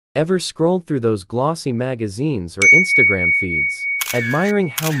Ever scrolled through those glossy magazines or Instagram feeds, admiring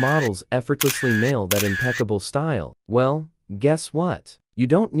how models effortlessly nail that impeccable style? Well, guess what? You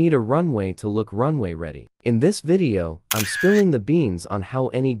don't need a runway to look runway ready. In this video, I'm spilling the beans on how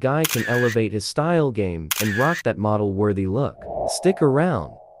any guy can elevate his style game and rock that model-worthy look. Stick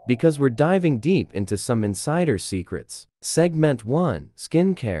around, because we're diving deep into some insider secrets. Segment 1,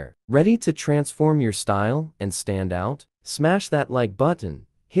 Skincare. Ready to transform your style and stand out? Smash that like button,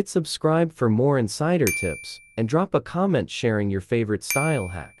 hit subscribe for more insider tips, and drop a comment sharing your favorite style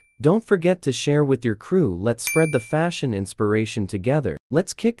hack. Don't forget to share with your crew. Let's spread the fashion inspiration together.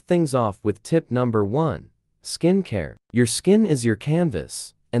 Let's kick things off with tip number 1. Skincare. Your skin is your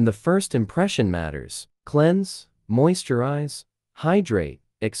canvas, and the first impression matters. Cleanse, moisturize, hydrate,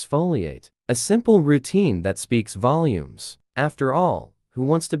 exfoliate. A simple routine that speaks volumes. After all, who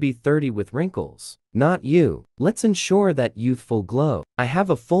wants to be 30 with wrinkles? Not you. Let's ensure that youthful glow. I have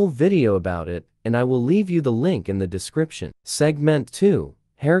a full video about it, and I will leave you the link in the description. Segment 2.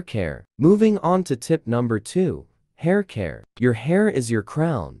 Hair care. Moving on to tip number 2. Hair care. Your hair is your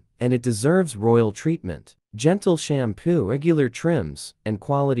crown, and it deserves royal treatment. Gentle shampoo, regular trims, and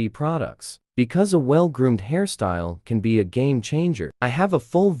quality products. Because a well-groomed hairstyle can be a game changer. I have a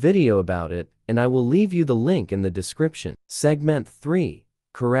full video about it, and I will leave you the link in the description. Segment 3.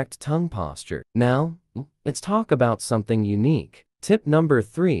 Correct tongue posture. Now, let's talk about something unique. Tip number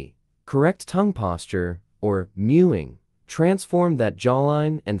 3. Correct tongue posture, or mewing. Transform that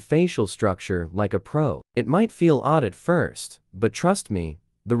jawline and facial structure like a pro. It might feel odd at first, but trust me,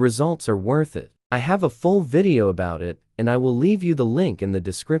 the results are worth it. I have a full video about it, and I will leave you the link in the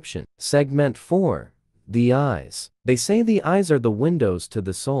description. Segment 4. The eyes. They say the eyes are the windows to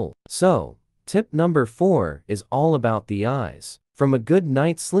the soul. So, tip number 4 is all about the eyes. From a good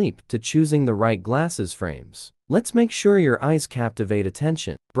night's sleep to choosing the right glasses frames, let's make sure your eyes captivate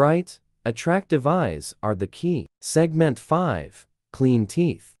attention. Bright, attractive eyes are the key. Segment 5. Clean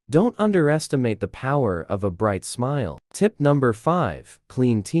teeth. Don't underestimate the power of a bright smile. Tip number 5.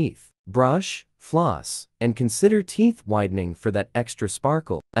 Clean teeth. Brush, floss, and consider teeth whitening for that extra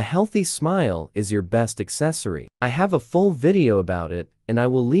sparkle. A healthy smile is your best accessory. I have a full video about it, and I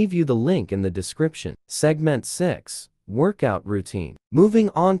will leave you the link in the description. Segment 6. Workout routine. Moving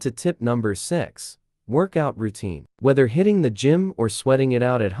on to tip number 6. Workout routine. Whether hitting the gym or sweating it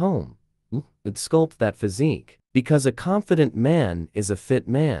out at home, sculpt that physique. Because a confident man is a fit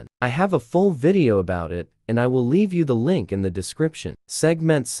man. I have a full video about it, and I will leave you the link in the description.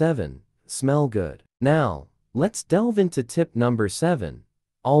 Segment 7. Smell good. Now, let's delve into tip number 7.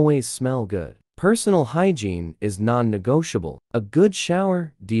 Always smell good. Personal hygiene is non-negotiable. A good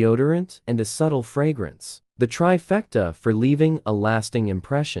shower, deodorant, and a subtle fragrance. The trifecta for leaving a lasting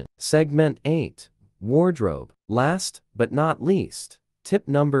impression. Segment 8. Wardrobe. Last but not least, tip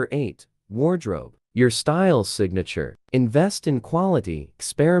number 8. Wardrobe. Your style signature. Invest in quality,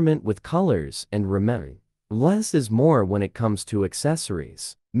 experiment with colors, and remember, less is more when it comes to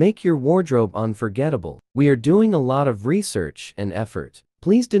accessories. Make your wardrobe unforgettable. We are doing a lot of research and effort.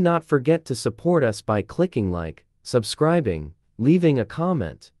 Please do not forget to support us by clicking like, subscribing, leaving a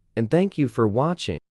comment, and thank you for watching.